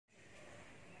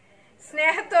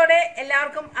സ്നേഹത്തോടെ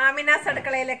എല്ലാവർക്കും ആമിനാസ്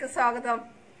അടുക്കളയിലേക്ക് സ്വാഗതം.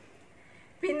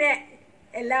 പിന്നെ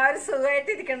എല്ലാവരും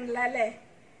സുഖമായിട്ടിരിക്കണല്ലോ അല്ലേ?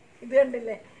 ഇത്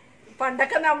കണ്ടില്ലേ,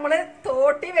 പണ്ടൊക്കെ നമ്മള്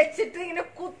തോട്ടി വെച്ചിട്ട് ഇങ്ങനെ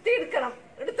കുത്തി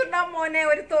എടുത്തിട്ടുണ്ടാ മോനെ,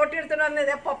 ഒരു തോട്ടി എടുത്തിട്ട്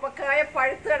വന്നത് പപ്പക്കായ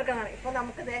പഴുത്ത് കിടക്കണം. ഇപ്പൊ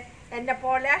നമുക്കിത് എന്നെ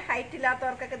പോലെ ഹൈറ്റ്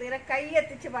ഇല്ലാത്തവർക്കൊക്കെ ഇതിനെ കൈ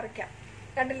എത്തിച്ച് പറിക്കാം.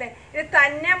 കണ്ടില്ലേ, ഇത്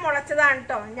തന്നെ മുളച്ചതാണ്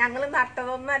കേട്ടോ, ഞങ്ങൾ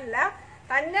നട്ടതൊന്നല്ല,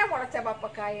 തന്നെ മുളച്ച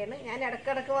പപ്പക്കായാണ്. ഞാൻ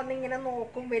ഇടക്കിടക്ക് വന്ന് ഇങ്ങനെ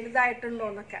നോക്കും വലുതായിട്ടുണ്ടോ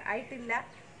എന്നൊക്കെ. ആയിട്ടില്ല.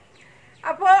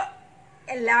 അപ്പോൾ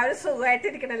എല്ലാവരും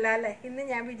സുഖമായിട്ടിരിക്കണല്ലോ അല്ലേ? ഇന്ന്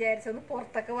ഞാൻ വിചാരിച്ചൊന്ന്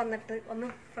പുറത്തൊക്കെ വന്നിട്ട് ഒന്ന്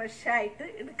ഫ്രഷായിട്ട്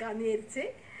എടുക്കാമെന്ന് വിചാരിച്ച്.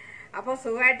 അപ്പോൾ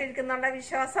സുഖമായിട്ടിരിക്കുന്നുള്ള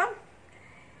വിശ്വാസം.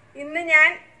 ഇന്ന് ഞാൻ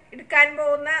എടുക്കാൻ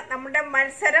പോകുന്ന നമ്മുടെ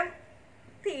മത്സരം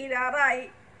തീരാറായി.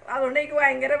 അതുകൊണ്ട് എനിക്ക്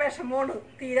ഭയങ്കര വിഷമമാണ്,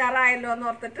 തീരാറായല്ലോ എന്ന്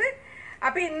ഓർത്തിട്ട്.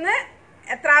 അപ്പം ഇന്ന്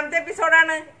എത്രാമത്തെ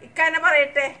എപ്പിസോഡാണ് ഇക്കാനെ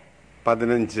പറയട്ടെ?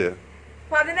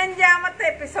 15ാമത്തെ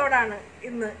എപ്പിസോഡാണ്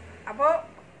ഇന്ന്. അപ്പോൾ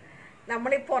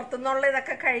നമ്മൾ ഈ പുറത്തുനിന്നുള്ള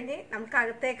ഇതൊക്കെ കഴിഞ്ഞ് നമുക്ക്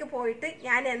അകത്തേക്ക് പോയിട്ട്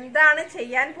ഞാൻ എന്താണ്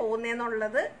ചെയ്യാൻ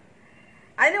പോകുന്നതെന്നുള്ളത്,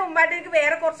 അതിന് മുമ്പായിട്ട് എനിക്ക്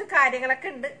വേറെ കുറച്ച് കാര്യങ്ങളൊക്കെ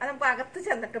ഉണ്ട്, അത് നമുക്ക് അകത്ത്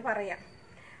ചെന്നിട്ട് പറയാം.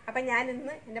 അപ്പം ഞാൻ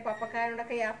ഇന്ന് എൻ്റെ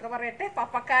പപ്പക്കായോടൊക്കെ യാത്ര പറയട്ടെ.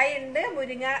 പപ്പക്കായ ഉണ്ട്,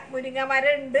 മുരിങ്ങ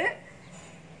മരം ഉണ്ട്,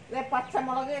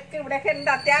 പച്ചമുളക് ഒക്കെ ഇവിടെയൊക്കെ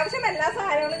ഉണ്ട്. അത്യാവശ്യം എല്ലാ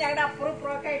സാധനങ്ങളും ഞങ്ങളുടെ അപ്പുറം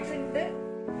ഇപ്പുറമൊക്കെ ആയിട്ടുണ്ട്.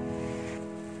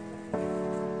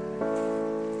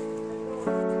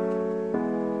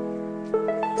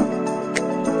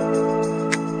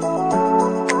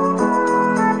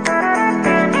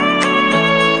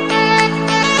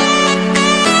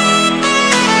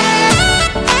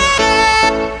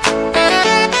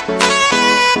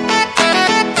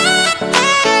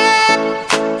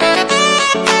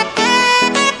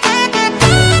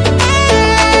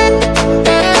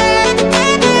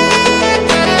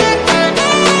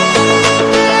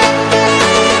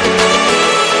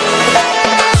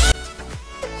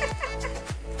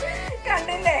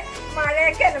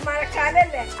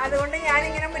 മഴക്കാലല്ലേ, അതുകൊണ്ട്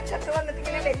ഞാനിങ്ങനെ മുറ്റത്ത് വന്നിട്ട്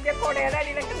ഇങ്ങനെ വലിയ കുടയുടെ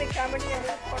അടിയിലൊക്കെ നിൽക്കാൻ വേണ്ടി ഞാൻ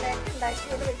കുടയൊക്കെ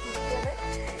ഉണ്ടാക്കിയത് വെച്ചിരിക്കുകയാണ്.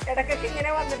 ഇടയ്ക്കൊക്കെ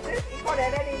ഇങ്ങനെ വന്നിട്ട് ഈ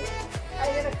കുടയുടെ അടിയിൽ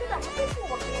അതിനിടയ്ക്ക് നമുക്ക്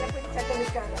ഇങ്ങനെ പിടിച്ചൊക്കെ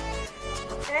നിൽക്കാറ്.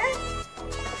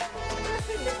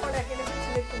 കുടയൊക്കെ പിടിച്ച്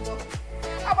നിൽക്കുമ്പോൾ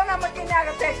അപ്പൊ നമുക്ക് ഇനി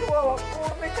അകത്തേക്ക് പോവാം.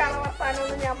 കൂടുതൽ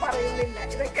കളവർത്താനൊന്നും ഞാൻ പറയുന്നില്ല.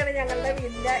 ഇതൊക്കെയാണ് ഞങ്ങളുടെ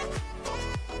വീടിന്റെ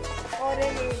ഓരോ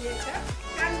വീഡിയോക്കെ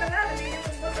കണ്ടതാണ്. വീഡിയോ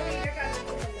മുമ്പൊക്കെ വീഡിയോ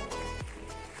കണ്ടിട്ടില്ലല്ലോ.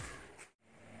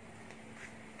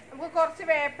 നമുക്ക് കുറച്ച്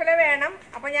വേപ്പില വേണം.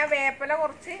 അപ്പൊ ഞാൻ വേപ്പില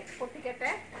കുറച്ച് പൊട്ടിക്കട്ടെ.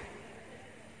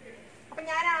 അപ്പൊ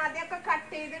ഞാൻ ആദ്യമൊക്കെ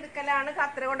കട്ട് ചെയ്തെടുക്കലാണ്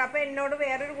കത്രിക കൊണ്ട്. അപ്പൊ എന്നോട്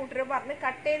വേറൊരു കൂട്ടര് പറഞ്ഞ്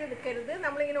കട്ട് ചെയ്തെടുക്കരുത്,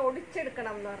 നമ്മളിങ്ങനെ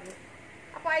ഒടിച്ചെടുക്കണം എന്ന് പറഞ്ഞു.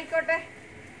 അപ്പൊ ആയിക്കോട്ടെ,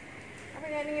 അപ്പൊ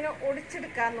ഞാനിങ്ങനെ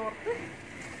ഒടിച്ചെടുക്കാന്ന് ഓർത്ത്.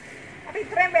 അപ്പൊ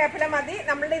ഇത്രയും വേപ്പില മതി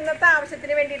നമ്മളുടെ ഇന്നത്തെ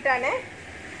ആവശ്യത്തിന് വേണ്ടിയിട്ടാണ്.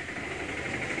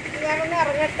 ഞാനൊന്ന്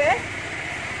ഇറങ്ങട്ടെ.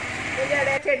 ഇതിൻ്റെ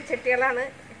ഇടയിൽ ചെടിച്ചട്ടികളാണ്,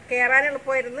 കയറാൻ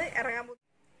എളുപ്പമായിരുന്നു, ഇറങ്ങാൻ.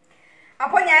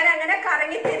 അപ്പോൾ ഞാൻ അങ്ങനെ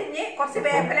കറങ്ങി തിരിഞ്ഞ് കുറച്ച്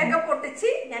വേപ്പിലൊക്കെ പൊട്ടിച്ച്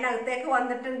ഞാൻ അകത്തേക്ക്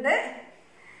വന്നിട്ടുണ്ട്.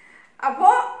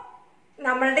 അപ്പോൾ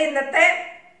നമ്മളുടെ ഇന്നത്തെ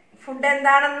ഫുഡ്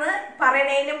എന്താണെന്ന്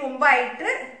പറയുന്നതിന് മുമ്പായിട്ട്,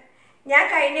 ഞാൻ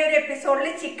കഴിഞ്ഞ ഒരു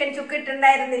എപ്പിസോഡിൽ ചിക്കൻ ചുക്ക്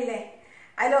ഇട്ടുണ്ടായിരുന്നില്ലേ,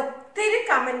 അതിലൊത്തിരി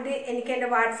കമന്റ് എനിക്ക് എൻ്റെ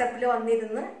വാട്സപ്പിൽ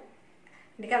വന്നിരുന്നു.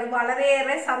 എനിക്കത്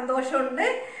വളരെയേറെ സന്തോഷമുണ്ട്.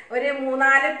 ഒരു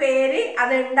 3-4 പേര്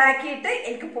അത് ഉണ്ടാക്കിയിട്ട്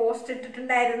എനിക്ക് പോസ്റ്റ്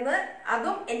ഇട്ടിട്ടുണ്ടായിരുന്നു.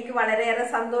 അതും എനിക്ക് വളരെയേറെ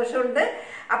സന്തോഷമുണ്ട്.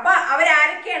 അപ്പൊ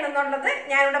അവരാരൊക്കെയാണെന്നുള്ളത്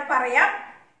ഞാനിവിടെ പറയാം.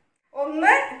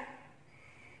 ഒന്ന്,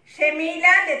 ഷമീല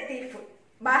ലത്തീഫ്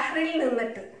ബഹ്റിൽ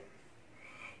നിന്നിട്ട്.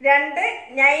 2,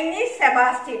 നൈനി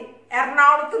സെബാസ്റ്റ്യൻ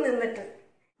എറണാകുളത്ത് നിന്നിട്ട്.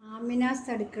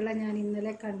 ആമിനാസ് അടുക്കള ഞാൻ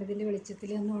ഇന്നലെ കണ്ടതിൻ്റെ വെളിച്ചത്തിൽ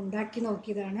ഒന്ന് ഉണ്ടാക്കി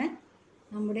നോക്കിയതാണ്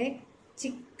നമ്മുടെ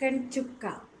ചിക്കൻ ചുക്ക.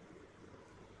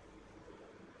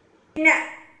 പിന്നെ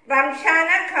റംഷാന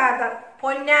ഖാദർ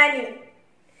പൊന്നാനി.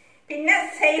 പിന്നെ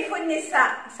സൈഫുന്നിസ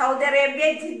സൗദി അറേബ്യ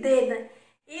ജിദ്ദന്ന്.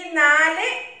 ഈ 4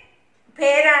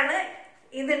 പേരാണ്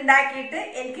ഇതുണ്ടാക്കിയിട്ട്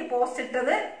എനിക്ക് പോസ്റ്റ്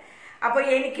ഇട്ടത്. അപ്പൊ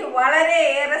എനിക്ക്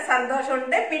വളരെയേറെ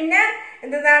സന്തോഷമുണ്ട്. പിന്നെ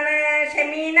എന്താണ്,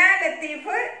 ഷമീന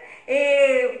ലത്തീഫ്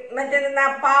മറ്റേ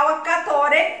പാവക്ക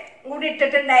തോരൻ കൂടി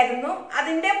ഇട്ടിട്ടുണ്ടായിരുന്നു.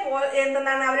 അതിന്റെ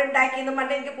എന്താണ് അവരുണ്ടാക്കിയെന്ന്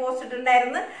പറഞ്ഞിട്ട് എനിക്ക് പോസ്റ്റ്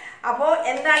ഇട്ടിട്ടുണ്ടായിരുന്നു. അപ്പോ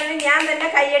എന്താണെങ്കിലും ഞാൻ തന്നെ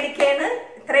കൈയടിക്കാണ്.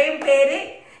 ഇത്രയും പേര്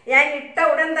ഞാൻ ഇട്ട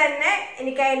ഉടൻ തന്നെ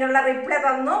എനിക്ക് അതിനുള്ള റിപ്ലൈ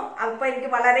തന്നു. അപ്പൊ എനിക്ക്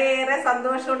വളരെയേറെ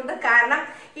സന്തോഷമുണ്ട്. കാരണം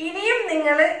ഇനിയും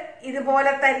നിങ്ങൾ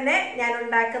ഇതുപോലെ തന്നെ ഞാൻ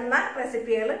ഉണ്ടാക്കുന്ന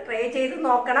റെസിപ്പികൾ ട്രൈ ചെയ്ത്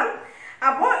നോക്കണം.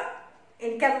 അപ്പോൾ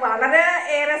എനിക്കത് വളരെ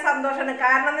ഏറെ സന്തോഷമാണ്.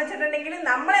 കാരണം എന്ന് വെച്ചിട്ടുണ്ടെങ്കിൽ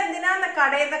നമ്മൾ എന്തിനാണ്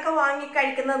കടയിൽ നിന്നൊക്കെ വാങ്ങി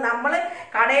കഴിക്കുന്നത്? നമ്മൾ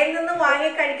കടയിൽ നിന്ന് വാങ്ങി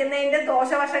കഴിക്കുന്നതിന്റെ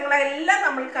ദോഷവശങ്ങളെല്ലാം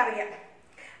നമ്മൾക്കറിയാം.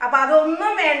 അപ്പൊ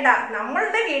അതൊന്നും വേണ്ട.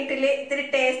 നമ്മളുടെ വീട്ടില് ഇത്തിരി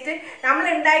ടേസ്റ്റ് നമ്മൾ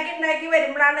ഉണ്ടാക്കി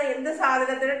വരുമ്പോഴാണ് എന്ത്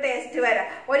സാധനത്തിന് ടേസ്റ്റ് വരാം.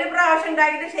 ഒരു പ്രാവശ്യം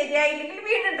ഉണ്ടാക്കിയിട്ട് ശരിയായില്ലെങ്കിൽ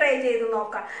വീണ്ടും ട്രൈ ചെയ്ത്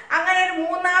നോക്കാം. അങ്ങനെ ഒരു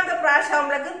 3-ാമത്തെ പ്രാവശ്യം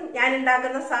ആകുമ്പോഴേക്കും ഞാൻ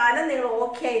ഉണ്ടാക്കുന്ന സാധനം നിങ്ങൾ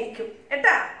ഓക്കെ ആയിരിക്കും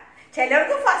കേട്ടാ.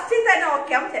 ചിലർക്ക് ഫസ്റ്റിൽ തന്നെ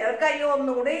ഓക്കെ ആവും, ചിലർക്ക് അയ്യോ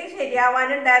ഒന്നുകൂടി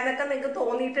ശരിയാവാനുണ്ടായിരുന്നൊക്കെ നിങ്ങൾക്ക്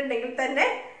തോന്നിയിട്ടുണ്ടെങ്കിൽ തന്നെ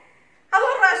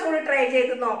അതൊരു പ്രാവശ്യം കൂടി ട്രൈ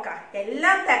ചെയ്ത് നോക്കാം.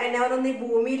 എല്ലാം തികഞ്ഞവരൊന്നും ഈ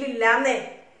ഭൂമിയിലില്ലാന്നേ,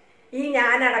 ഈ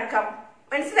ഞാനടക്കം.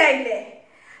 മനസ്സിലായില്ലേ?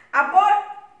 അപ്പോൾ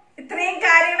ഇത്രയും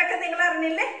കാര്യങ്ങളൊക്കെ നിങ്ങൾ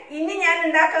അറിഞ്ഞില്ലേ? ഇനി ഞാൻ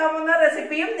ഉണ്ടാക്കാവുന്ന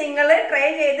റെസിപ്പിയും നിങ്ങൾ ട്രൈ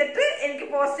ചെയ്തിട്ട് എനിക്ക്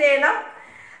പോസ്റ്റ് ചെയ്യണം.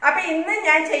 അപ്പൊ ഇന്ന്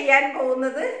ഞാൻ ചെയ്യാൻ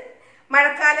പോകുന്നത്,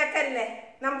 മഴക്കാലൊക്കെ അല്ലേ,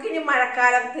 നമുക്കിനി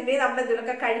മഴക്കാലത്തിന് നമ്മുടെ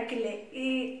ഇതിലൊക്കെ കഴിക്കില്ലേ, ഈ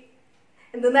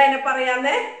എന്താ അതിനെ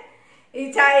പറയാന്നേ, ഈ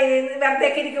ചായ വെറുതെ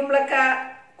ഇരിക്കുമ്പോഴൊക്കെ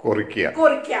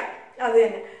കുറിക്ക, അത്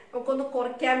തന്നെ. നമുക്കൊന്ന്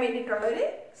കുറയ്ക്കാൻ വേണ്ടിയിട്ടുള്ളൊരു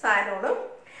സാധനമാണ്.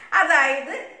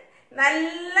 അതായത്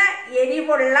നല്ല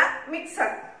എരിവുള്ള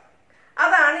മിക്സർ.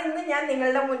 അതാണ് ഇന്ന് ഞാൻ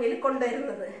നിങ്ങളുടെ മുന്നിൽ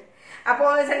കൊണ്ടുവരുന്നത്. അപ്പോൾ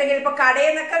എന്ന് വെച്ചിട്ടുണ്ടെങ്കിൽ ഇപ്പൊ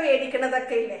കടയിൽ നിന്നൊക്കെ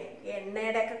മേടിക്കണതൊക്കെ ഇല്ലേ,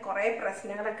 എണ്ണയുടെ ഒക്കെ കുറെ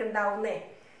പ്രശ്നങ്ങളൊക്കെ ഉണ്ടാവുന്നേ.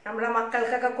 നമ്മളെ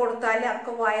മക്കൾക്കൊക്കെ കൊടുത്താൽ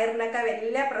അവർക്ക് വയറിനൊക്കെ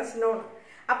വലിയ പ്രശ്നമാണ്.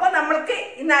 അപ്പൊ നമ്മൾക്ക്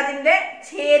ഇന്ന് അതിന്റെ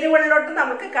ചേരുവകളിലോട്ട്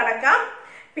നമുക്ക് കടക്കാം.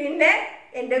 പിന്നെ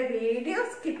എൻ്റെ വീഡിയോ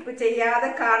സ്കിപ്പ് ചെയ്യാതെ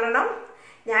കാണണം.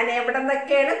 ഞാൻ എവിടെ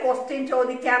നിന്നൊക്കെയാണ് ക്വസ്റ്റ്യൻ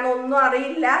ചോദിക്കാന്നൊന്നും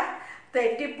അറിയില്ല.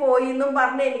 തെറ്റിപ്പോയി എന്നും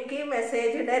പറഞ്ഞ് എനിക്ക്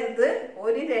മെസ്സേജ് ഇടരുത്,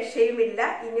 ഒരു രക്ഷയുമില്ല.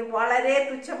 ഇനി വളരെ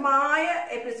തുച്ഛമായ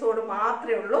എപ്പിസോഡ്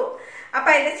മാത്രമേ ഉള്ളൂ. അപ്പൊ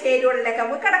അതിന്റെ ചേരുവകളിലേക്ക്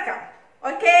നമുക്ക് കിടക്കാം.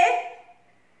 ഓക്കെ,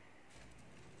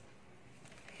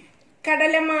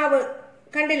 കടലമാവ്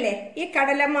കണ്ടില്ലേ? ഈ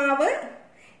കടലമാവ്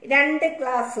 2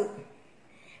 ഗ്ലാസ്.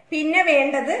 പിന്നെ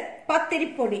വേണ്ടത്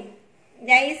പത്തിരിപ്പൊടി,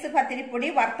 നൈസ് പത്തിരിപ്പൊടി,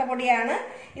 വറുത്ത പൊടിയാണ്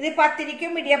ഇത്.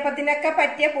 പത്തിരിക്കും ഇടിയപ്പത്തിനൊക്കെ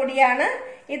പറ്റിയ പൊടിയാണ്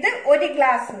ഇത്, 1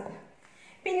 ഗ്ലാസ്.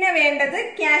 പിന്നെ വേണ്ടത്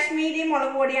കാശ്മീരി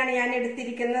മുളക് പൊടിയാണ് ഞാൻ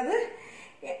എടുത്തിരിക്കുന്നത്,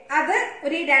 അത്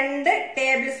ഒരു 2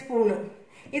 ടേബിൾ സ്പൂണ്.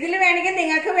 ഇതിൽ വേണമെങ്കിൽ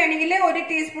നിങ്ങൾക്ക് വേണമെങ്കിൽ 1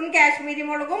 ടീസ്പൂൺ കാശ്മീരി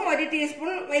മുളകും 1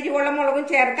 ടീസ്പൂൺ എരിവുള്ള മുളകും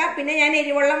ചേർക്കാം. പിന്നെ ഞാൻ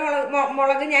എരിവുള്ള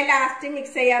മുളക് ഞാൻ ലാസ്റ്റ്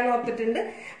മിക്സ് ചെയ്യാന്ന് ഓർത്തിട്ടുണ്ട്.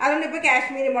 അതുകൊണ്ട് ഇപ്പൊ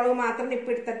കാശ്മീരി മുളക് മാത്രം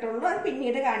ഇപ്പൊ എടുത്തിട്ടുള്ളൂ, അത്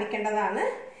പിന്നീട് കാണിക്കേണ്ടതാണ്.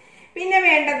 പിന്നെ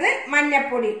വേണ്ടത്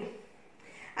മഞ്ഞപ്പൊടി,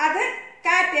 അത്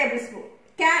 1/4 ടേബിൾ സ്പൂൺ,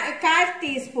 1/4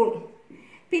 ടീസ്പൂൺ.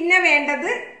 പിന്നെ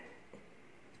വേണ്ടത്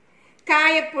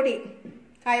കായപ്പൊടി,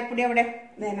 കായപ്പൊടി അവിടെ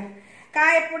വേണം.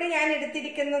 കായപ്പൊടി ഞാൻ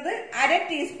എടുത്തിരിക്കുന്നത് 1/2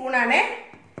 ടീസ്പൂൺ ആണ്.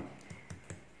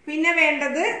 പിന്നെ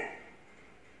വേണ്ടത്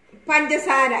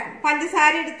പഞ്ചസാര,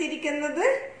 പഞ്ചസാര എടുത്തിരിക്കുന്നത്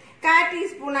 1/4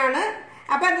 ടീസ്പൂൺ ആണ്.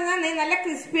 അപ്പൊ അത് നല്ല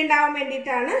ക്രിസ്പി ഉണ്ടാവാൻ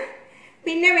വേണ്ടിയിട്ടാണ്.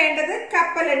 പിന്നെ വേണ്ടത്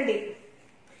കപ്പലണ്ടി,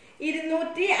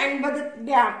 250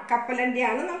 ഗ്രാം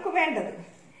കപ്പലണ്ടിയാണ് നമുക്ക് വേണ്ടത്.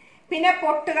 പിന്നെ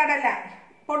പൊട്ടുകടല,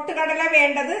 പൊട്ടുകടല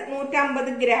വേണ്ടത്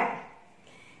 150 ഗ്രാം.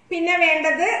 പിന്നെ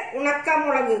വേണ്ടത്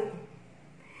ഉണക്കമുളക്,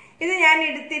 ഇത് ഞാൻ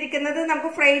എടുത്തിരിക്കുന്നത് നമുക്ക്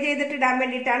ഫ്രൈ ചെയ്തിട്ട് ഇടാൻ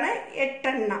വേണ്ടിയിട്ടാണ്, 8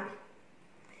 എണ്ണം.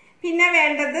 പിന്നെ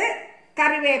വേണ്ടത്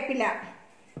കറിവേപ്പില,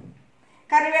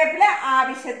 കറിവേപ്പില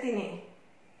ആവശ്യത്തിന്.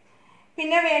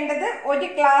 പിന്നെ വേണ്ടത് 1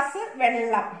 ഗ്ലാസ്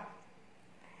വെള്ളം.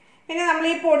 പിന്നെ നമ്മൾ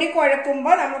ഈ പൊടി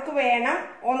കുഴക്കുമ്പോൾ നമുക്ക് വേണം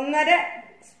 1.5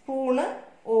 സ്പൂണ്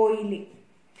ഓയില്.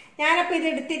 ഞാനപ്പോൾ ഇത്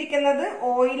എടുത്തിരിക്കുന്നത്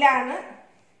ഓയിലാണ്.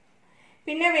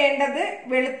 പിന്നെ വേണ്ടത്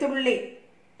വെളുത്തുള്ളി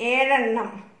 7 എണ്ണം.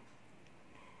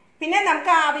 പിന്നെ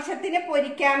നമുക്ക് ആവശ്യത്തിന്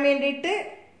പൊരിക്കാൻ വേണ്ടിയിട്ട്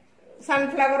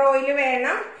സൺഫ്ലവർ ഓയിൽ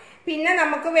വേണം. പിന്നെ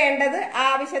നമുക്ക് വേണ്ടത്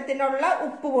ആവശ്യത്തിനുള്ള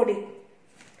ഉപ്പുപൊടി.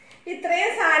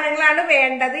 ഇത്രയും സാധനങ്ങളാണ്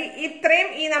വേണ്ടത്. ഇത്രയും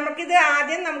നമുക്കിത്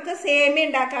ആദ്യം നമുക്ക് സേമിയ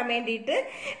ഉണ്ടാക്കാൻ വേണ്ടിയിട്ട്,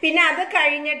 പിന്നെ അത്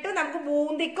കഴിഞ്ഞിട്ട് നമുക്ക്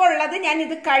ബൂന്തിക്കുള്ളത് ഞാൻ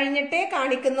ഇത് കഴിഞ്ഞിട്ടേ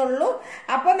കാണിക്കുന്നുള്ളൂ.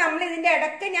 അപ്പോൾ നമ്മൾ ഇതിന്റെ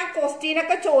ഇടയ്ക്ക് ഞാൻ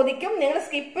ക്വസ്റ്റ്യനൊക്കെ ചോദിക്കും, നിങ്ങൾ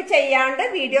സ്കിപ്പ് ചെയ്യാണ്ട്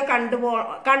വീഡിയോ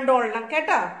കണ്ടോളണം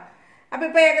കേട്ടോ. അപ്പൊ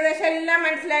ഇപ്പൊ ഏകദേശം എല്ലാം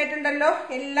മനസ്സിലായിട്ടുണ്ടല്ലോ,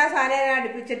 എല്ലാ സാധനവും ഞാൻ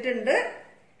അടുപ്പിച്ചിട്ടുണ്ട്.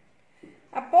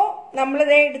 അപ്പോ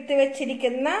നമ്മളിത് എടുത്ത്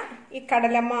വെച്ചിരിക്കുന്ന ഈ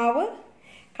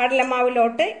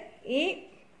കടലമാവിലോട്ട് ഈ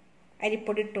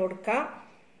അരിപ്പൊടി ഇട്ട് കൊടുക്കാം.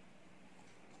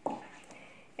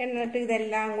 എന്നിട്ട്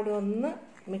ഇതെല്ലാം കൂടി ഒന്ന്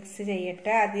മിക്സ്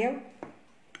ചെയ്യട്ടെ. ആദ്യം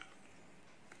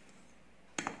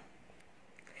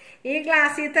ഈ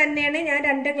ഗ്ലാസ്സിൽ തന്നെയാണ് ഞാൻ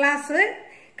 2 ഗ്ലാസ്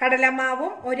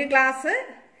കടലമാവും 1 ഗ്ലാസ്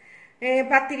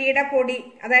പത്തിരിയുടെ പൊടി,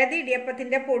 അതായത്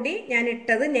ഇടിയപ്പത്തിന്റെ പൊടി ഞാൻ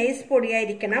ഇട്ടത്. നൈസ്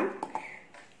പൊടിയായിരിക്കണം.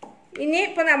 ഇനി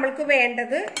ഇപ്പൊ നമ്മൾക്ക്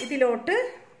വേണ്ടത് ഇതിലോട്ട്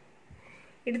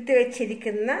എടുത്തു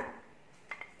വെച്ചിരിക്കുന്ന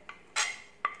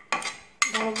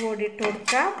മുളക് പൊടി ഇട്ട്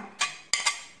കൊടുക്കാം,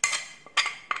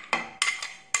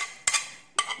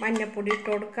 മഞ്ഞപ്പൊടി ഇട്ട്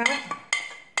കൊടുക്കാം,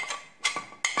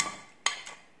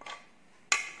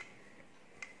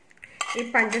 ഈ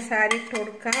പഞ്ചസാര ഇട്ട്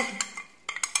കൊടുക്കാം,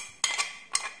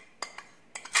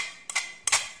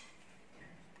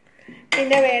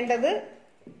 പിന്നെ വേണ്ടത്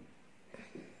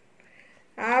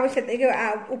ആവശ്യത്തേക്ക്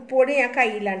ഉപ്പുപൊടി ഞാൻ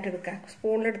കയ്യിലാണ്ട് എടുക്കാം,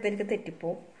 സ്പൂണിലെടുത്ത് എനിക്ക്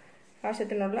തെറ്റിപ്പോവും.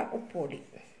 ആവശ്യത്തിനുള്ള ഉപ്പുപൊടി.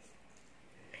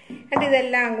 എന്നിട്ട്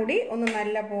ഇതെല്ലാം കൂടി ഒന്ന്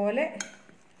നല്ല പോലെ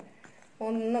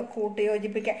ഒന്ന് കൂട്ടി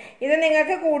യോജിപ്പിക്കാം. ഇത്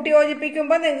നിങ്ങൾക്ക് കൂട്ടി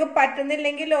യോജിപ്പിക്കുമ്പോൾ നിങ്ങൾക്ക്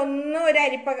പറ്റുന്നില്ലെങ്കിൽ ഒന്ന് ഒരു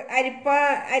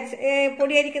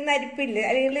പൊടി അരിക്കുന്ന അരിപ്പില്ലേ,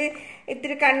 അല്ലെങ്കിൽ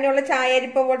ഇത്തിരി കണ്ണിയുള്ള ചായ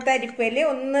അരിപ്പ പോലത്തെ അരിപ്പയില്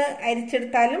ഒന്ന്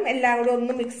അരിച്ചെടുത്താലും എല്ലാം കൂടി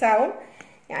ഒന്ന് മിക്സ് ആവും.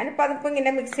 ഞാനിപ്പോൾ അതിപ്പോൾ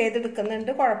ഇങ്ങനെ മിക്സ്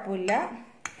ചെയ്തെടുക്കുന്നുണ്ട്, കുഴപ്പമില്ല.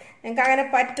 നിങ്ങൾക്ക് അങ്ങനെ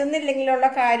പറ്റുന്നില്ലെങ്കിലുള്ള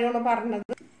കാര്യമാണ്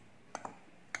പറഞ്ഞത്.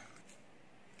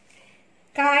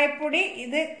 കായപ്പൊടി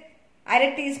ഇത് 1/2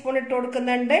 ടീസ്പൂൺ ഇട്ട്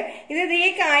കൊടുക്കുന്നുണ്ട്. ഈ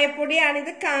കായപ്പൊടിയാണ്.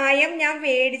 ഇത് കായം ഞാൻ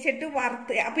വേടിച്ചിട്ട്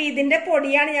വറുത്ത്, അപ്പൊ ഇതിന്റെ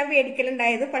പൊടിയാണ് ഞാൻ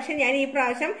വേടിക്കലുണ്ടായത്. പക്ഷെ ഞാൻ ഈ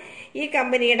പ്രാവശ്യം ഈ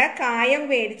കമ്പനിയുടെ കായം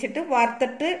വേടിച്ചിട്ട്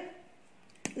വറുത്തിട്ട്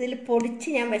ഇതിൽ പൊടിച്ച്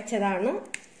ഞാൻ വെച്ചതാണ്.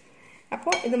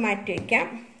 അപ്പോൾ ഇത് മാറ്റി വയ്ക്കാം.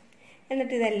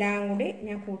 എന്നിട്ട് ഇതെല്ലാം കൂടി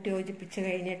ഞാൻ കൂട്ടി യോജിപ്പിച്ച്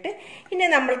കഴിഞ്ഞിട്ട് ഇനി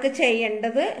നമ്മൾക്ക്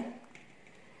ചെയ്യേണ്ടത്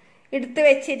എടുത്ത്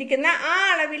വെച്ചിരിക്കുന്ന ആ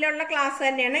അളവിലുള്ള ഗ്ലാസ്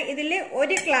തന്നെയാണ്. ഇതിൽ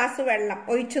 1 ഗ്ലാസ് വെള്ളം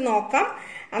ഒഴിച്ച് നോക്കാം.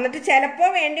 എന്നിട്ട് ചിലപ്പോൾ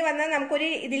വേണ്ടി വന്നാൽ നമുക്കൊരു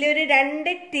ഇതിലൊരു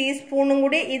 2 ടീസ്പൂണും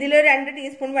കൂടി, ഇതിലൊരു 2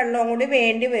 ടീസ്പൂൺ വെള്ളവും കൂടി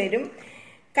വേണ്ടി വരും.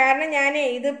 കാരണം ഞാൻ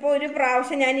ഇതിപ്പോൾ ഒരു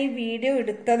പ്രാവശ്യം ഞാൻ ഈ വീഡിയോ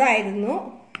എടുത്തതായിരുന്നു.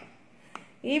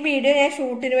 ഈ വീഡിയോ ഞാൻ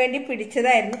ഷൂട്ടിന് വേണ്ടി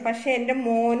പിടിച്ചതായിരുന്നു. പക്ഷെ എൻ്റെ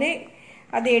മോന്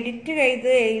അത് എഡിറ്റ് ചെയ്ത്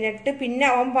കഴിഞ്ഞിട്ട് പിന്നെ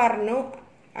അവൻ പറഞ്ഞു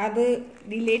അത്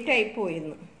ഡിലീറ്റ് ആയി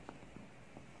പോയിരുന്നു.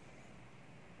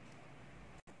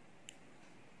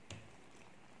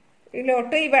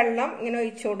 ഇതിലോട്ട് ഈ വെള്ളം ഇങ്ങനെ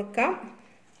ഒഴിച്ചു കൊടുക്കാം.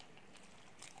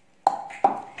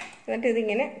 എന്നിട്ട്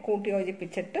ഇതിങ്ങനെ കൂട്ടി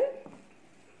യോജിപ്പിച്ചിട്ട്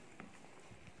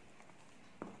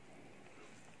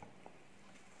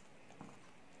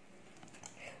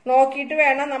നോക്കിയിട്ട്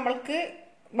വേണം നമ്മൾക്ക്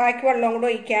ബാക്കി വെള്ളവും കൂടി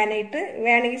ഒഴിക്കാനായിട്ട്.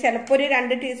 വേണമെങ്കിൽ ചിലപ്പോൾ ഒരു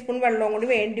 2 ടീസ്പൂൺ വെള്ളവും കൂടി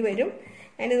വേണ്ടി വരും.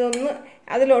 ഞാനിതൊന്ന്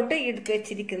അതിലോട്ട് എടുത്ത്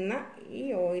വെച്ചിരിക്കുന്ന ഈ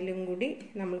ഓയിലും കൂടി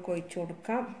നമ്മൾക്ക് ഒഴിച്ചു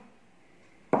കൊടുക്കാം.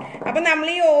 അപ്പൊ നമ്മൾ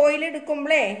ഈ ഓയിൽ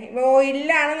എടുക്കുമ്പോഴേ,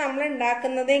 ഓയിലാണ് നമ്മൾ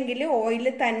ഉണ്ടാക്കുന്നതെങ്കിൽ ഓയിൽ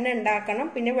തന്നെ ഉണ്ടാക്കണം.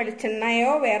 പിന്നെ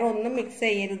വെളിച്ചെണ്ണയോ വേറെ ഒന്നും മിക്സ്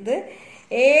ചെയ്യരുത്.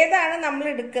 ഏതാണ് നമ്മൾ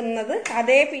എടുക്കുന്നത്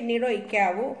അതേ പിന്നീട്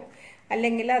ഒഴിക്കാവൂ,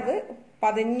 അല്ലെങ്കിൽ അത്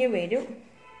പതിഞ്ഞു വരും.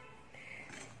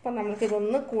 അപ്പൊ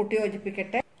നമുക്കിതൊന്ന് കൂട്ടി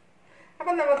യോജിപ്പിക്കട്ടെ.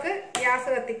 അപ്പം നമുക്ക് ഗ്യാസ്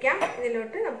കത്തിക്കാം.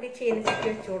 ഇതിലോട്ട് നമുക്ക് ഈ ചീനച്ചട്ടി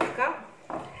വെച്ച് കൊടുക്കാം.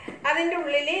 അതിൻ്റെ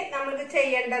ഉള്ളിൽ നമ്മൾക്ക്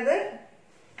ചെയ്യേണ്ടത്,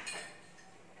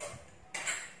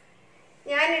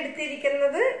 ഞാൻ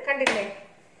എടുത്തിരിക്കുന്നത് കണ്ടില്ലേ,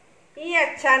 ഈ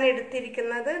അച്ചാണ്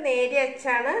എടുത്തിരിക്കുന്നത്, നേരിയ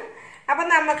അച്ചാണ്. അപ്പം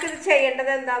നമുക്കിത്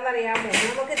ചെയ്യേണ്ടത് എന്താണെന്നറിയാമോ?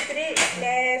 നമുക്ക് ഇത്തിരി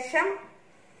ലേശം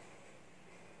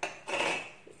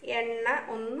എണ്ണ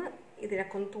ഒന്ന്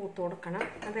ഇതിലൊക്കെ ഒന്ന് തൂത്ത് കൊടുക്കണം.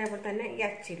 അതേപോലെ തന്നെ ഈ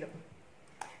അച്ചിലും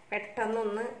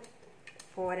പെട്ടെന്നൊന്ന്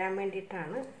പോരാൻ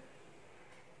വേണ്ടിയിട്ടാണ്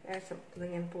ലേശം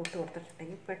ഇതിങ്ങനെ തൂത്ത്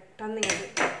കൊടുത്തിട്ടുണ്ടെങ്കിൽ പെട്ടെന്ന് ഇങ്ങനെ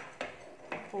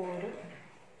പോരും.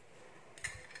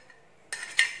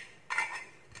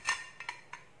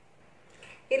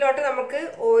 ഇതിലോട്ട് നമുക്ക്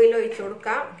ഓയിൽ ഒഴിച്ചു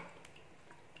കൊടുക്കാം.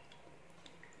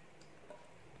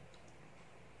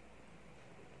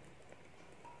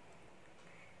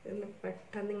 ഇതൊന്നും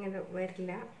പെട്ടെന്ന് ഇങ്ങനെ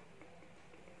വരില്ല.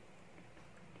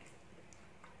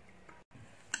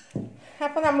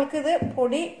 അപ്പം നമുക്കിത്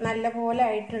പൊടി നല്ല പോലെ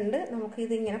ആയിട്ടുണ്ട്.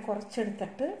 നമുക്കിത് ഇങ്ങനെ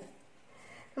കുറച്ചെടുത്തിട്ട്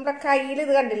നമ്മുടെ കയ്യിൽ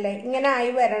ഇത് കണ്ടില്ലേ ഇങ്ങനെ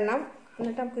ആയി വരണം.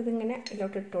 എന്നിട്ട് നമുക്കിതിങ്ങനെ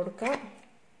ഇതിലോട്ട് ഇട്ട് കൊടുക്കാം.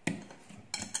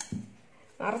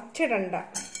 നിറച്ചിടണ്ട,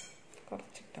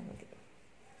 കുറച്ചിട്ടാൽ മതി.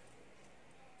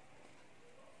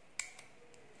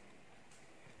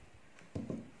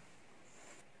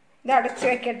 ഇത് അടച്ചു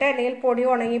വെക്കട്ടെ, അല്ലെങ്കിൽ പൊടി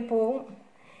ഉണങ്ങിപ്പോവും.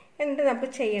 എന്നിട്ട്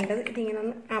നമുക്ക് ചെയ്യേണ്ടത് ഇതിങ്ങനെ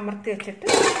ഒന്ന് അമർത്തി വെച്ചിട്ട്,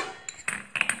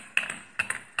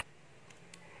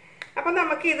 അപ്പം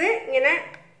നമുക്കിത് ഇങ്ങനെ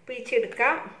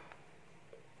പിഴിച്ചെടുക്കാം.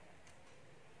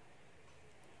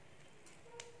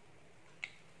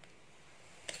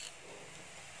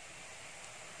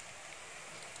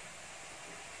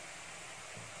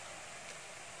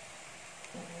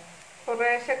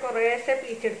 കുറേശ്ശെ കുറേശ്ശെ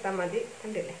പിഴിച്ചെടുത്താൽ മതി.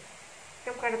 കണ്ടില്ലേ?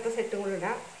 നമുക്ക് അടുത്ത സെറ്റും കൂടി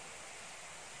ഇടാം.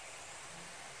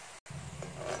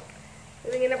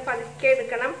 ഇതിങ്ങനെ പതുക്കെ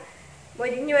എടുക്കണം.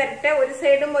 മൊരിഞ്ഞ് വരട്ടെ. ഒരു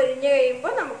സൈഡ് മൊരിഞ്ഞ്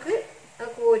കഴിയുമ്പോൾ നമുക്ക്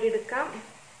കോരിയെടുക്കാം.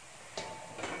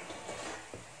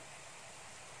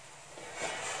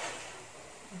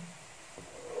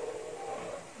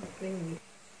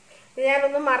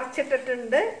 ഞാനൊന്ന്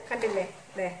മറിച്ചിട്ടിട്ടുണ്ട്, കണ്ടില്ലേ?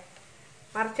 അല്ലേ,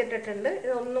 മറിച്ചിട്ടിട്ടുണ്ട്.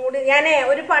 ഇതൊന്നും കൂടി ഞാൻ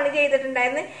ഒരു പണി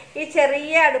ചെയ്തിട്ടുണ്ടായിരുന്നു. ഈ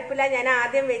ചെറിയ അടുപ്പിലാണ് ഞാൻ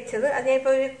ആദ്യം വെച്ചത്. അത്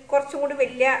ഞാനിപ്പോൾ കുറച്ചും കൂടി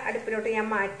വലിയ അടുപ്പിലോട്ട് ഞാൻ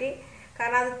മാറ്റി.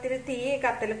 കാരണം അത് ഇത്തിരി തീ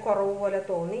കത്തൽ കുറവ് പോലെ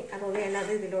തോന്നി. അതുകൊണ്ട്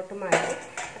ഞാനത് ഇതിലോട്ട് മാറ്റി.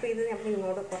 അപ്പോൾ ഇത് നമുക്ക്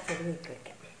ഇങ്ങോട്ട് കുറച്ചുകൂടി നീക്കി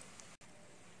വയ്ക്കാം.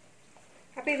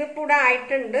 അപ്പം ഇതിപ്പോൾ ഇവിടെ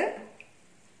ആയിട്ടുണ്ട്.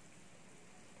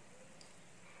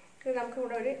 ഇത്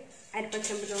നമുക്കിവിടെ ഒരു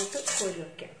അരിപ്പച്ചമ്പിലോട്ട് കോരി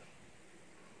വയ്ക്കാം.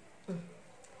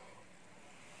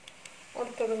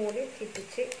 ഒടുത്തതും കൂടി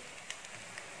ചുറ്റിച്ച്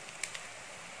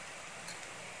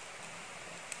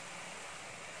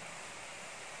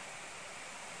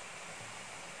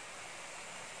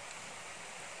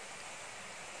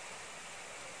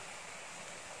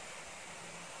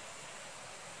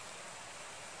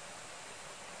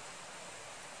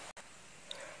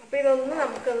അപ്പം ഇതൊന്ന്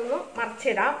നമുക്കൊന്ന്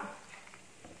മറിച്ചിടാം.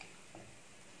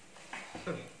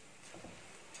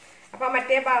 അപ്പം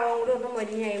മറ്റേ ഭാഗവും കൂടി ഒന്ന്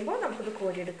മൊരിഞ്ഞ് കഴിയുമ്പോൾ നമുക്കിത്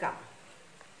കോരിയെടുക്കാം.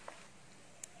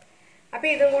 അപ്പം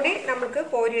ഇതും കൂടി നമുക്ക്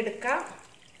കോരിയെടുക്കാം.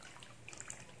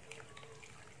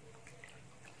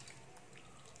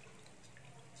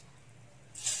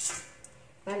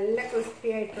 നല്ല ക്രിസ്പി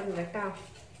ആയിട്ടുണ്ട് കേട്ടോ.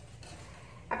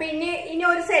 അപ്പം ഇനി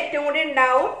ഒരു സെറ്റും കൂടി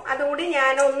ഉണ്ടാവും. അതും കൂടി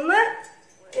ഞാനൊന്ന്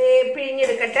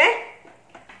പിഴിഞ്ഞെടുക്കട്ടെ.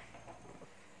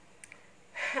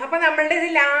 അപ്പം നമ്മളുടെ ഇത്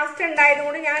ലാസ്റ്റ് ഉണ്ടായത്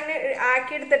കൊണ്ട് ഞാൻ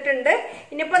ആക്കിയെടുത്തിട്ടുണ്ട്.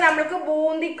 ഇനിയിപ്പോൾ നമ്മൾക്ക്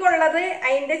ബൂന്തിക്കുള്ളത്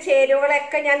അതിൻ്റെ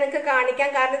ചേരുവകളൊക്കെ ഞാൻ നിങ്ങൾക്ക് കാണിക്കാം.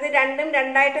 കാരണം ഇത് രണ്ടും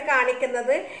രണ്ടായിട്ട്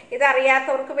കാണിക്കുന്നത്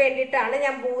ഇതറിയാത്തവർക്ക് വേണ്ടിയിട്ടാണ്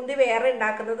ഞാൻ ബൂന്തി വേറെ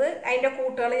ഉണ്ടാക്കുന്നത്. അതിൻ്റെ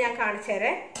കൂട്ടുകൾ ഞാൻ കാണിച്ചു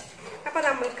തരാം. അപ്പം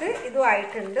നമ്മൾക്ക്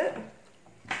ഇതുമായിട്ടുണ്ട്.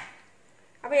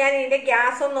 അപ്പം ഞാൻ ഇതിൻ്റെ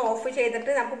ഗ്യാസ് ഒന്ന് ഓഫ്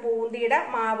ചെയ്തിട്ട് നമുക്ക് ബൂന്തിയുടെ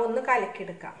മാവൊന്ന്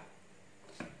കലക്കിയെടുക്കാം.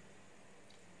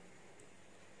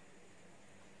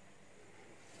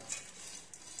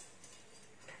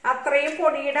 അത്രയും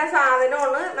പൊടിയുടെ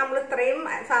സാധനമാണ് നമ്മൾ ഇത്രയും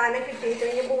സാധനം കിട്ടിയിട്ട്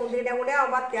ബൂന്തിയുടെ കൂടെ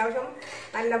ആകുമ്പോൾ അത്യാവശ്യം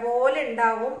നല്ലപോലെ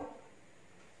ഉണ്ടാവും.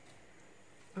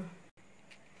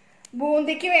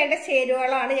 ബൂന്തിക്ക് വേണ്ട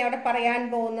ചേരുവകളാണ് ഞാൻ ഇവിടെ പറയാൻ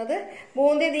പോകുന്നത്.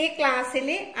 ബൂന്തി ഈ ഗ്ലാസ്സിൽ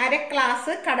 1/2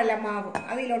 ഗ്ലാസ് കടലമാവ്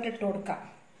അതിലോട്ട് ഇട്ട് കൊടുക്കാം.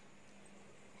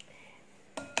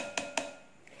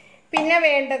 പിന്നെ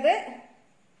വേണ്ടത്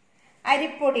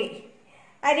അരിപ്പൊടി.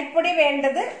 അരിപ്പൊടി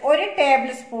വേണ്ടത് 1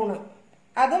 ടേബിൾ സ്പൂണ്,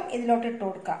 അതും ഇതിലോട്ട് ഇട്ട്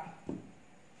കൊടുക്കാം.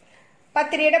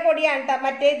 പത്തിരിയുടെ പൊടിയാണ് കേട്ടോ,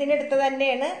 മറ്റേ ഇതിനെടുത്തത്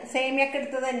തന്നെയാണ്, സേമിയൊക്കെ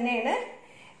എടുത്തത് തന്നെയാണ്.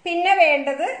 പിന്നെ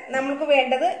നമ്മൾക്ക്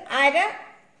വേണ്ടത് 1/2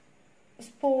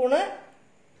 സ്പൂണ്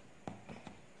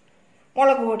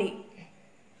മുളക് പൊടി.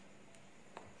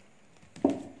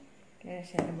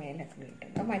 മേലൊക്കെ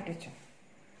ഇട്ടുണ്ടോ മാറ്റി വെച്ചോ.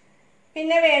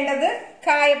 പിന്നെ വേണ്ടത്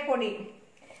കായപ്പൊടി.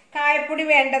 കായപ്പൊടി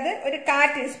വേണ്ടത് 1/4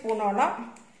 ടീസ്പൂണോളം.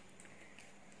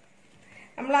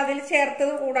 നമ്മൾ അതിൽ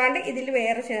ചേർത്തത് കൂടാണ്ട് ഇതിൽ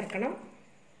വേറെ ചേർക്കണം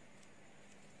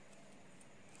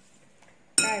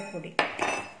കായപ്പൊടി.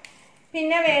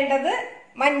 പിന്നെ വേണ്ടത്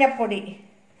മഞ്ഞപ്പൊടി.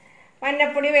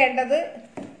 മഞ്ഞപ്പൊടി വേണ്ടത്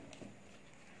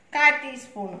 1/4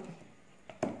 ടീസ്പൂണ്.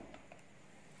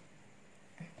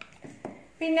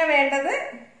 പിന്നെ വേണ്ടത്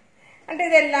എന്നിട്ട്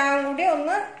ഇതെല്ലാം കൂടി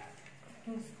ഒന്ന്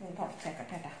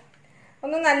തുടച്ചേക്കട്ടെ,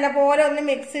 ഒന്ന് നല്ലപോലെ ഒന്ന്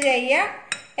മിക്സ് ചെയ്യുക.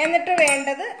 എന്നിട്ട്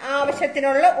വേണ്ടത്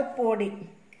ആവശ്യത്തിനുള്ള ഉപ്പുപൊടി.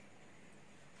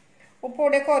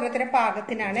 ഉപ്പുപൊടിയൊക്കെ ഓരോരുത്തരുടെ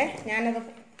പാകത്തിനാണ്, ഞാനത്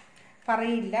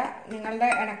പറയില്ല, നിങ്ങളുടെ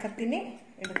ഇണക്കത്തിന്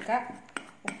എടുക്കുക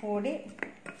ഉപ്പുപൊടി.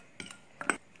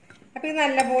 അപ്പം ഇത്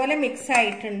നല്ലപോലെ മിക്സ്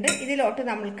ആയിട്ടുണ്ട്. ഇതിലോട്ട്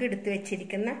നമ്മൾക്ക് എടുത്തു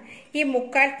വെച്ചിരിക്കുന്ന ഈ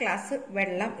 3/4 ഗ്ലാസ്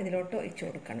വെള്ളം ഇതിലോട്ട് ഒഴിച്ചു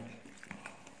കൊടുക്കണം.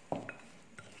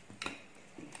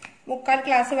 3/4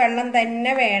 ഗ്ലാസ് വെള്ളം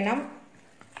തന്നെ വേണം.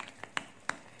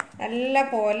 നല്ല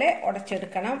പോലെ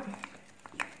ഉടച്ചെടുക്കണം.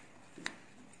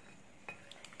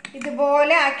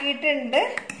 ഇതുപോലെ ആക്കിയിട്ടുണ്ട്.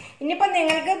 ഇനിയിപ്പോൾ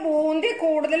നിങ്ങൾക്ക് ബൂന്തി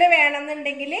കൂടുതൽ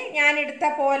വേണമെന്നുണ്ടെങ്കിൽ ഞാൻ എടുത്ത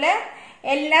പോലെ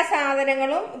എല്ലാ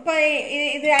സാധനങ്ങളും ഇപ്പൊ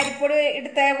ഇത് അരിപ്പൊടി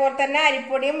എടുത്ത പോലെ തന്നെ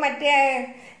അരിപ്പൊടിയും മറ്റേ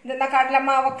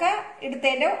കടലമാവൊക്കെ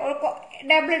എടുത്തതിന്റെ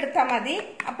ഡബിൾ എടുത്താൽ മതി.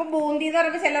 അപ്പൊ ബൂന്തി എന്ന്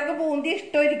പറയുമ്പോൾ ചിലർക്ക് ബൂന്തി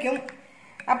ഇഷ്ടമായിരിക്കും.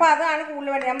 അപ്പൊ അതാണ്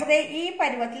കൂടുതൽ വേണ്ടത്. നമ്മുടെ ഈ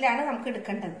പരുവത്തിലാണ് നമുക്ക്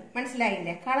എടുക്കേണ്ടത്.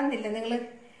 മനസ്സിലായില്ലേ? കാണുന്നില്ല നിങ്ങള്?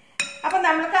 അപ്പൊ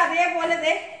നമ്മൾക്ക്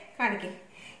അതേപോലെ കാണിക്കും.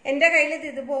 എൻ്റെ കയ്യിൽ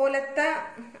ഇതുപോലത്തെ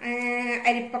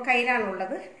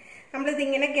അരിപ്പക്കയിലാണുള്ളത്.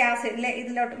 നമ്മളിതിങ്ങനെ ഗ്യാസ് ഇല്ല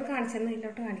ഇതിലോട്ടൊന്ന് കാണിച്ചെന്ന്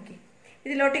ഇതിലോട്ട് കാണിക്കും.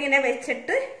 ഇതിലോട്ട് ഇങ്ങനെ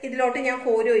വെച്ചിട്ട് ഇതിലോട്ട് ഞാൻ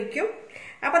കോരി ഒഴിക്കും.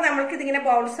 അപ്പൊ നമ്മൾക്ക് ഇതിങ്ങനെ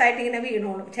ബൗൾസ് ആയിട്ട് ഇങ്ങനെ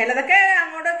വീണോളും. ചിലതൊക്കെ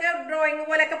അങ്ങോട്ടൊക്കെ ഡ്രോയിങ്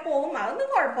പോലെയൊക്കെ പോകും, അതൊന്നും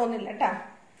കുഴപ്പമൊന്നുമില്ല കേട്ടാ.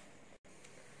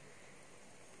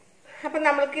 അപ്പൊ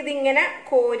നമ്മൾക്ക് ഇതിങ്ങനെ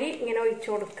കോരി ഇങ്ങനെ ഒഴിച്ചു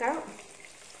കൊടുക്കാം.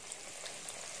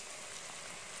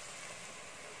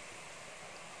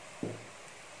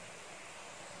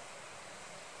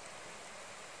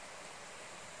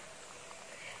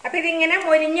 അപ്പൊ ഇതിങ്ങനെ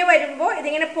മൊരിഞ്ഞു വരുമ്പോ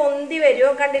ഇതിങ്ങനെ പൊന്തി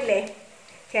വരുമോ, കണ്ടില്ലേ?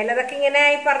 ചിലതൊക്കെ ഇങ്ങനെ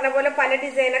ഈ പറഞ്ഞ പോലെ പല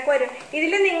ഡിസൈനൊക്കെ വരും.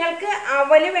 ഇതിൽ നിങ്ങൾക്ക്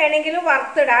അവല് വേണമെങ്കിലും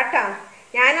വറുത്തിടാട്ടാ.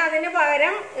 ഞാൻ അതിന്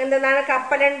പകരം എന്താണ്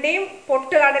കപ്പലണ്ടിയും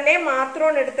പൊട്ടുകടലയും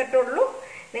മാത്രമാണ് എടുത്തിട്ടുള്ളൂ.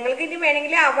 നിങ്ങൾക്ക് ഇനി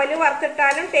വേണമെങ്കിൽ അവല്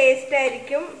വറുത്തിട്ടാലും ടേസ്റ്റ്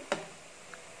ആയിരിക്കും.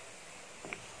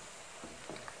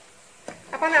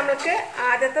 അപ്പൊ നമ്മൾക്ക്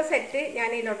ആദ്യത്തെ സെറ്റ് ഞാൻ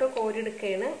ഇതിലോട്ട്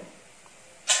കോരിയെടുക്കുകയാണ്.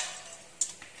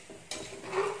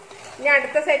 ഇനി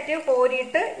അടുത്ത സെറ്റ്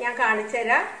കോരിയിട്ട് ഞാൻ കാണിച്ചു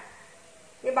തരാം.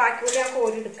 ഇനി ബാക്കി കൂടി ഞാൻ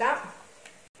കോരിയെടുക്കാം.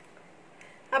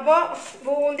 അപ്പോൾ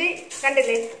ബൂന്തി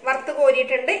കണ്ടില്ലേ വറുത്ത്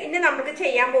കോരിയിട്ടുണ്ട്. ഇനി നമുക്ക്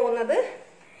ചെയ്യാൻ പോകുന്നത്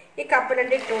ഈ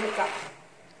കപ്പലണ്ടി ഇട്ട് കൊടുക്കാം.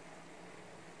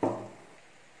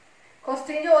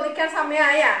 ക്വസ്റ്റ്യൻ ചോദിക്കാൻ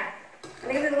സമയമായ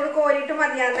അല്ലെങ്കിൽ നിങ്ങൾ കോരിയിട്ട്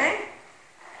മതിയാന്നേ.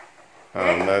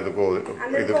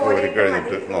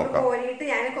 കോരിയിട്ട്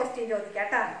ഞാൻ ക്വസ്റ്റ്യൻ ചോദിക്കാം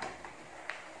കേട്ടാ.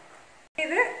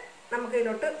 ഇത് നമുക്ക്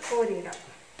ഇതിലോട്ട് കോരിയിടാം.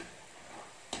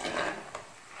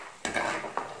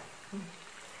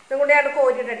 ഇതും കൂടി അവിടെ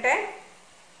കോരിയിടട്ടെ.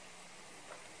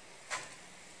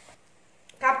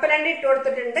 കപ്പലണ്ടി ഇട്ട്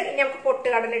കൊടുത്തിട്ടുണ്ട്. ഇനി നമുക്ക്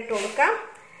പൊട്ടുകടല ഇട്ട് കൊടുക്കാം.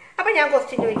 അപ്പൊ ഞാൻ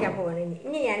ക്വസ്റ്റ്യൻ ചോദിക്കാൻ പോവാണ്.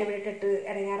 ഇനി ഞാൻ ഇവിടെ ഇട്ടിട്ട്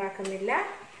ഇറങ്ങാറാക്കുന്നില്ല.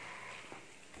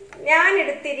 ഞാൻ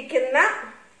എടുത്തിരിക്കുന്ന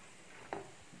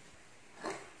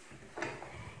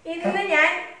ഇന്ന്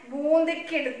ഞാൻ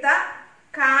ബൂന്തിക്കെടുത്ത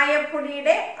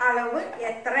കായപ്പൊടിയുടെ അളവ്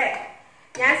എത്ര?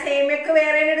 ഞാൻ സേമിയക്ക്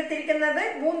വേറെയാണ് എടുത്തിരിക്കുന്നത്,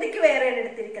 ബൂന്തിക്ക് വേറെയാണ്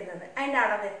എടുത്തിരിക്കുന്നത്. അതിന്റെ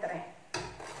അളവ് എത്ര?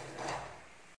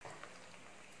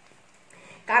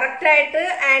 കറക്റ്റായിട്ട്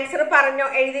ആൻസർ പറഞ്ഞോ,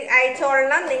 എഴുതി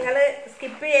അയച്ചോളണം. നിങ്ങൾ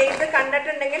സ്കിപ്പ് ചെയ്ത്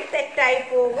കണ്ടിട്ടുണ്ടെങ്കിൽ തെറ്റായി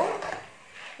പോകും.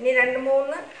 ഇനി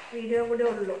 2-3 വീഡിയോ കൂടി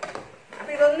ഉള്ളൂ. അപ്പൊ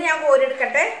ഇതൊന്ന് ഞാൻ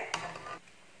കോരിയെടുക്കട്ടെ.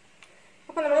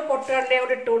 അപ്പൊ നമ്മൾ പൊട്ടുകടലയും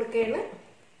കൂടി ഇട്ട് കൊടുക്കുകയാണ്.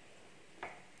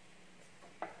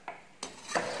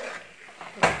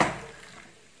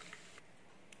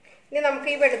 ഇനി നമുക്ക്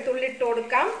ഈ വെളുത്തുള്ളി ഇട്ട്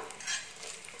കൊടുക്കാം.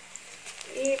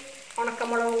 ഈ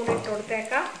ഉണക്കമുളകും കൂടി ഇട്ട്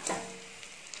കൊടുത്തേക്കാം.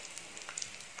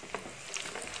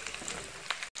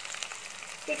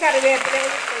 ഈ കറിവേപ്പില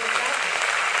കൂടി ഇട്ട് കൊടുക്കാം.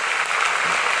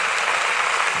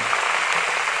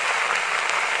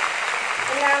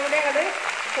 എല്ലാം കൂടി അങ്ങോട്ട്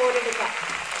കോരിയെടുക്കാം.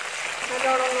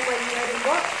 നല്ലോണം ഒന്ന് വലിഞ്ഞ്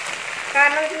വരുമ്പോൾ,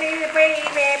 കാരണം വെച്ചിട്ടുണ്ടെങ്കിൽ ഇപ്പൊ ഈ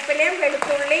വേപ്പിലയും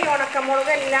വെളുത്തുള്ളി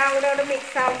ഉണക്കമുളകും എല്ലാം കൂടെ അവിടെ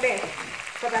മിക്സ് ആവണ്ടേ.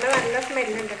 അപ്പൊ തന്നെ നല്ല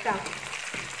സ്മെല്ലുണ്ട് കേട്ടോ.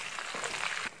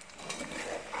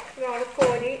 നമ്മൾ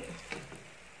കോരി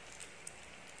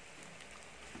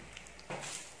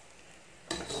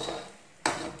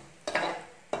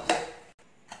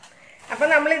അപ്പൊ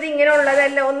നമ്മളിത് ഇങ്ങനെ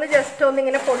ഉള്ളതെല്ലാം ഒന്ന് ജസ്റ്റ് ഒന്ന്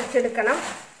ഇങ്ങനെ പൊടിച്ചെടുക്കണം.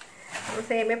 നമ്മൾ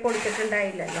സേമിയ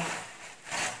പൊടിച്ചിട്ടുണ്ടായില്ലല്ലോ.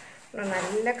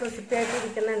 നല്ല ക്രിസ്പി ആയിട്ട്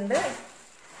ഇരിക്കുന്നുണ്ട്.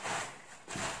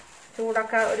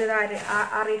 ചൂടൊക്കെ ഒരു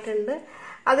അറിയിട്ടുണ്ട്.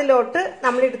 അതിലോട്ട്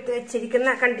നമ്മൾ എടുത്ത്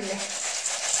വെച്ചിരിക്കുന്ന കണ്ടില്ലേ,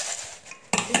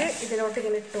 ഇതിലോട്ട്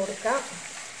ഇങ്ങനെ ഇട്ട് കൊടുക്കാം.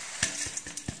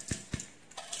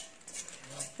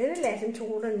 ഇതിന് ലേശം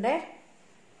ചൂടുണ്ട്.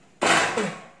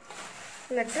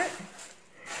 എന്നിട്ട്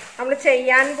നമ്മൾ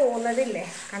ചെയ്യാൻ പോകുന്നതില്ലേ,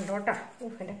 കണ്ടോട്ടാ,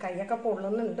 എൻ്റെ കൈയൊക്കെ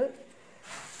പൊള്ളുന്നുണ്ട്.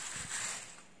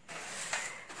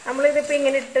 നമ്മളിതിപ്പോൾ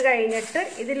ഇങ്ങനെ ഇട്ട് കഴിഞ്ഞിട്ട്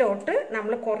ഇതിലോട്ട്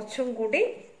നമ്മൾ കുറച്ചും കൂടി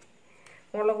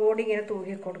മുളക് പൊടി ഇങ്ങനെ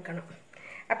തൂക്കി കൊടുക്കണം.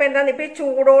 അപ്പം എന്താണെന്ന് ഇപ്പോൾ ഈ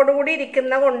ചൂടോടുകൂടി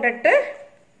ഇരിക്കുന്ന കൊണ്ടിട്ട്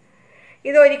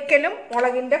ഇതൊരിക്കലും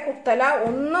മുളകിൻ്റെ കുത്തല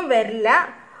ഒന്നും വരില്ല.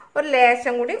 ഒരു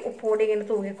ലേശം കൂടി ഉപ്പുപൊടി ഇങ്ങനെ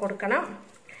തൂക്കി കൊടുക്കണം.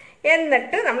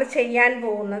 എന്നിട്ട് നമ്മൾ ചെയ്യാൻ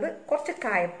പോകുന്നത് കുറച്ച്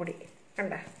കായപ്പൊടി,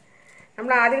 കണ്ട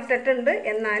നമ്മൾ ആദ്യം ഇട്ടിട്ടുണ്ട്,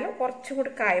 എന്നാലും കുറച്ചും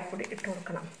കൂടി കായപ്പൊടി ഇട്ട്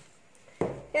കൊടുക്കണം.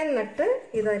 എന്നിട്ട്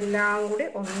ഇതെല്ലാം കൂടി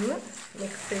ഒന്ന്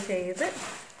മിക്സ് ചെയ്ത്,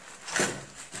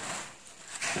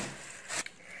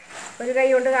 ഒരു കൈ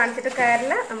കൊണ്ട് കാണിച്ചിട്ട്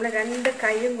കയറില്ല, നമ്മൾ 2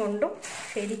 കൈയും കൊണ്ടും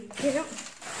ശരിക്കും.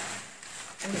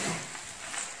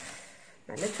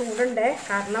 നല്ല ചൂടുണ്ട്,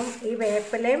 കാരണം ഈ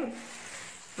വേപ്പിലയും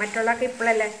മറ്റുള്ളതൊക്കെ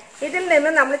ഇപ്പോഴല്ലേ. ഇതിൽ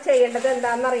നിന്ന് നമ്മൾ ചെയ്യേണ്ടത്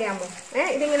എന്താണെന്നറിയാമോ?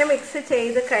 ഇതിങ്ങനെ മിക്സ്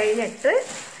ചെയ്ത് കഴിഞ്ഞിട്ട്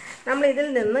നമ്മൾ ഇതിൽ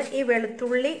നിന്ന് ഈ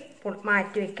വെളുത്തുള്ളി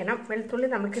മാറ്റി വെക്കണം. വെളുത്തുള്ളി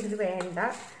നമുക്കിതിൽ വേണ്ട.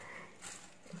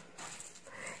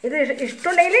 ഇത്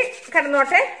ഇഷ്ടമുണ്ടെങ്കിൽ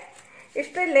കിടന്നോട്ടെ,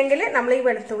 ഇഷ്ടമില്ലെങ്കിൽ നമ്മൾ ഈ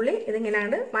വെളുത്തുള്ളി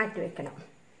ഇതിങ്ങനെയാണ് മാറ്റി വെക്കണം.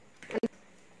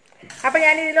 അപ്പം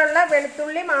ഞാൻ ഇതിലുള്ള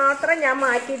വെളുത്തുള്ളി മാത്രം ഞാൻ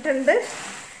മാറ്റിയിട്ടുണ്ട്.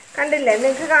 കണ്ടില്ലേ,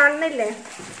 നിങ്ങൾക്ക് കാണുന്നില്ലേ?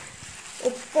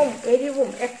 ഉപ്പും എരിവും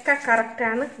ഒക്കെ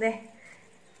കറക്റ്റാണ്. ഇതേ,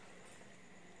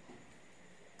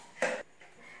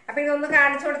 അപ്പം ഇതൊന്ന്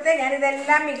കാണിച്ചു കൊടുത്തേ.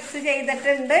 ഞാനിതെല്ലാം മിക്സ്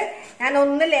ചെയ്തിട്ടുണ്ട്. ഞാൻ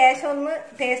ഒന്ന് ലേശം ഒന്ന്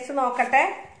ടേസ്റ്റ് നോക്കട്ടെ.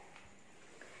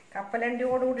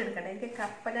 കപ്പലണ്ടിയോടുകൂടി എടുക്കട്ടെ. എനിക്ക്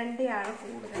കപ്പലണ്ടിയാണ്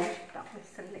കൂടുതൽ ഇഷ്ടം.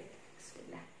 മിക്സല്ലേ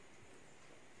ഇഷ്ടമില്ല.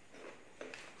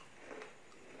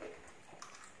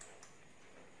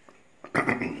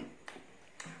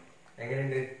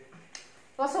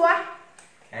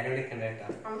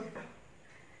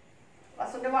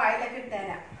 വസുന്റെ വായിലൊക്കെ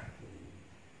ഇട്ടുതരാം.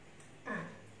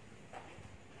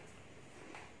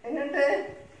 എന്നിട്ട്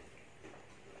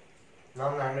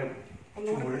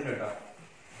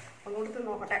ഒന്നുകൊടുത്ത്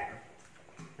നോക്കട്ടെ.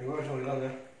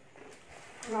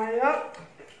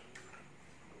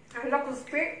 നല്ല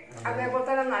ക്രിസ്പി, അതേപോലെ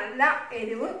തന്നെ നല്ല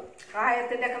എരിവ്,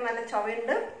 കായത്തിന്റെ ഒക്കെ നല്ല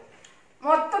ചുവയുണ്ട്.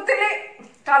 മൊത്തത്തില്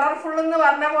കളർഫുൾ എന്ന്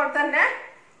പറഞ്ഞ പോലെ തന്നെ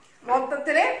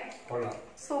മൊത്തത്തില്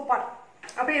സൂപ്പർ.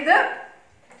 അപ്പൊ ഇത്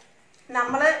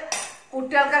നമ്മള്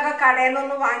കുട്ടികൾക്കൊക്കെ കടയിൽ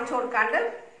നിന്നൊന്ന് വാങ്ങിച്ചു കൊടുക്കാണ്ട്.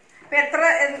 അപ്പൊ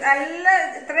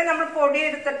ഇത്രയും നമ്മൾ പൊടി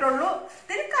എടുത്തിട്ടുള്ളൂ.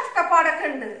 ഇതിന് കഷ്ടപ്പാടൊക്കെ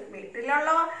ഉണ്ട്.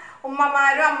 വീട്ടിലുള്ള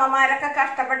ഉമ്മമാരും അമ്മമാരൊക്കെ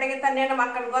കഷ്ടപ്പെട്ടെങ്കിൽ തന്നെയാണ്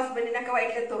മക്കൾക്കും ഹസ്ബൻഡിനൊക്കെ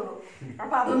വയറ്റിലെത്തുള്ളൂ.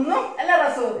 അപ്പൊ അതൊന്നും അല്ല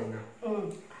റസൂ.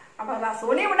 അപ്പൊ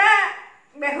റസൂന് ഇവിടെ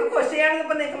ബഹു കൊശിയാണെന്ന്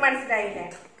ഇപ്പൊ നിങ്ങൾക്ക് മനസ്സിലായില്ലേ.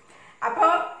 അപ്പൊ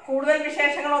കൂടുതൽ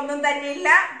വിശേഷങ്ങളൊന്നും തന്നെയില്ല.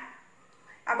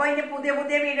 അപ്പൊ ഇനി പുതിയ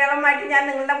പുതിയ വീഡിയോകളുമായിട്ട് ഞാൻ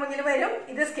നിങ്ങളുടെ മുന്നിൽ വരും.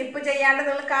 ഇത് സ്കിപ്പ് ചെയ്യാണ്ട്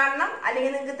നിങ്ങൾ കാണണം,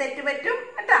 അല്ലെങ്കിൽ നിങ്ങൾക്ക് തെറ്റ് പറ്റും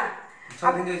കേട്ടാ.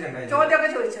 ചോദ്യമൊക്കെ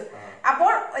ചോദിച്ചു.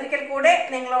 അപ്പോൾ ഒരിക്കൽ കൂടെ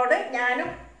നിങ്ങളോട് ഞാനും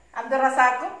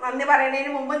അബ്ദുറസാഖും നന്ദി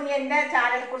പറയുന്നതിന് മുമ്പ് നീ എന്റെ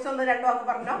ചാനലിനെ കുറിച്ച് ഒന്ന് രണ്ടു വാക്ക്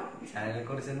പറഞ്ഞോ. ചാനലിനെ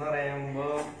കുറിച്ച് പറയുമ്പോ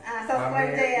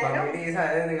സബ്സ്ക്രൈബ് ചെയ്യാനും ഈ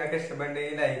സാധനം നിങ്ങൾക്ക്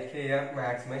ഇഷ്ടപ്പെട്ടെങ്കിൽ ലൈക്ക് ചെയ്യുക,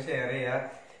 മാക്സിമം ഷെയർ ചെയ്യുക.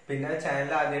 പിന്നെ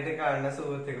ചാനൽ ആദ്യമായിട്ട് കാണുന്ന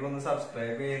സുഹൃത്തുക്കൾ ഒന്ന്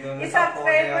സബ്സ്ക്രൈബ് ചെയ്ത്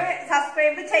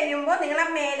സബ്സ്ക്രൈബ് ചെയ്യുമ്പോ നിങ്ങളെ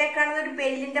മേലെ കാണുന്ന ഒരു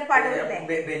ബെല്ലിന്റെ പടമില്ലേ,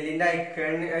 ബെല്ലിന്റെ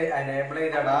ഐക്കൺ എനേബിൾ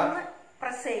ചെയ്തടാ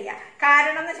പ്രസ് ചെയ്യുക.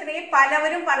 കാരണം എന്ന് വെച്ചിട്ടുണ്ടെങ്കിൽ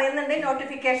പലവരും പറയുന്നുണ്ട്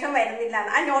നോട്ടിഫിക്കേഷൻ വരുന്നില്ല.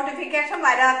 ആ നോട്ടിഫിക്കേഷൻ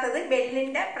വരാത്തത്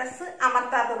ബെല്ലിന്റെ പ്രസ്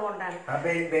അമർത്താത്തത് കൊണ്ടാണ്.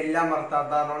 ബെല്ല്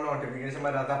അമർത്താത്തതാണോ നോട്ടിഫിക്കേഷൻ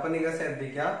വരാത്ത. അപ്പൊ നിങ്ങൾ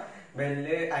ശ്രദ്ധിക്കുക,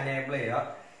 ബെല്ല് അനേബിൾ ചെയ്യുക.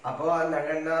 അപ്പൊ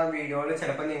ഞങ്ങളുടെ വീഡിയോയിൽ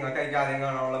ചിലപ്പോ നിങ്ങൾക്ക് ആദ്യം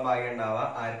കാണാനുള്ള ഭാഗ്യം ഉണ്ടാവുക,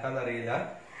 ആർക്കാന്നറിയില്ല.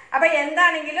 അപ്പൊ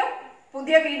എന്താണെങ്കിലും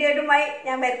പുതിയ വീഡിയോയുമായി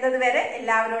ഞാൻ വരുന്നത് വരെ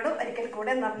എല്ലാവരോടും ഒരിക്കൽ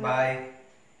കൂടെ നന്ദി. ബൈ.